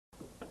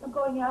I'm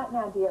going out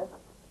now, dear.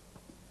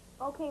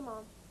 Okay,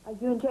 Mom. Are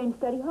you and Jane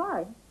study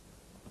hard?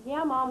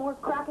 Yeah, Mom, we're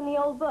cracking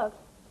the old books.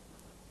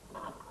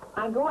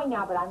 I'm going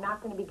now, but I'm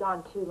not going to be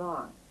gone too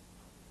long.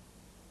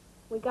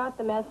 We got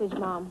the message,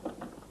 Mom.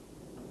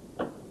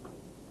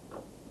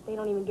 They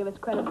don't even give us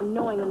credit for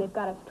knowing when they've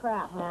got us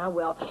trapped. Ah,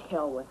 well, to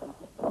hell with them.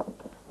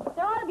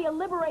 There ought to be a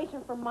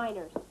liberation for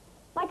minors.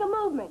 Like a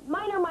movement,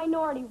 minor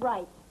minority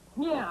rights.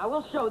 Yeah,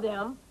 we'll show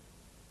them.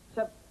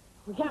 Except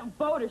we can't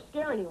vote or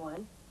scare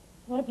anyone.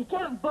 And if you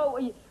can't vote,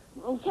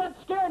 you can't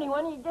scare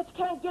anyone, you just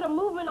can't get a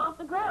movement off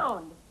the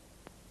ground.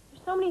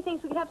 There's so many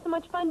things we could have so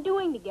much fun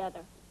doing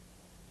together.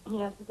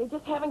 Yes, but they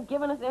just haven't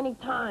given us any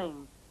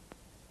time.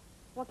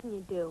 What can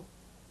you do?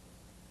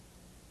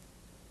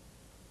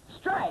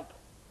 Strike.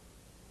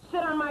 Sit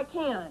on my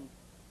can.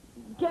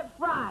 Get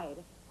fried.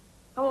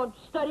 I won't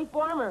study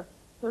for 'em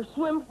or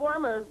swim for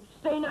 'em or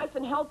stay nice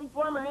and healthy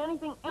for 'em or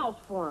anything else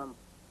for 'em.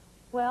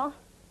 Well,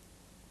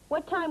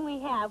 what time we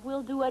have,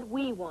 we'll do what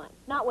we want,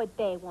 not what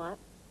they want.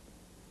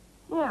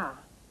 Yeah.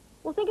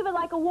 We'll think of it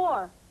like a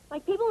war.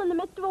 Like people in the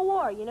midst of a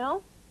war, you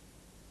know?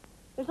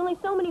 There's only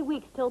so many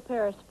weeks till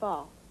Paris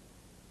falls.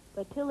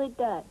 But till it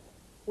does,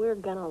 we're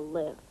gonna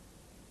live.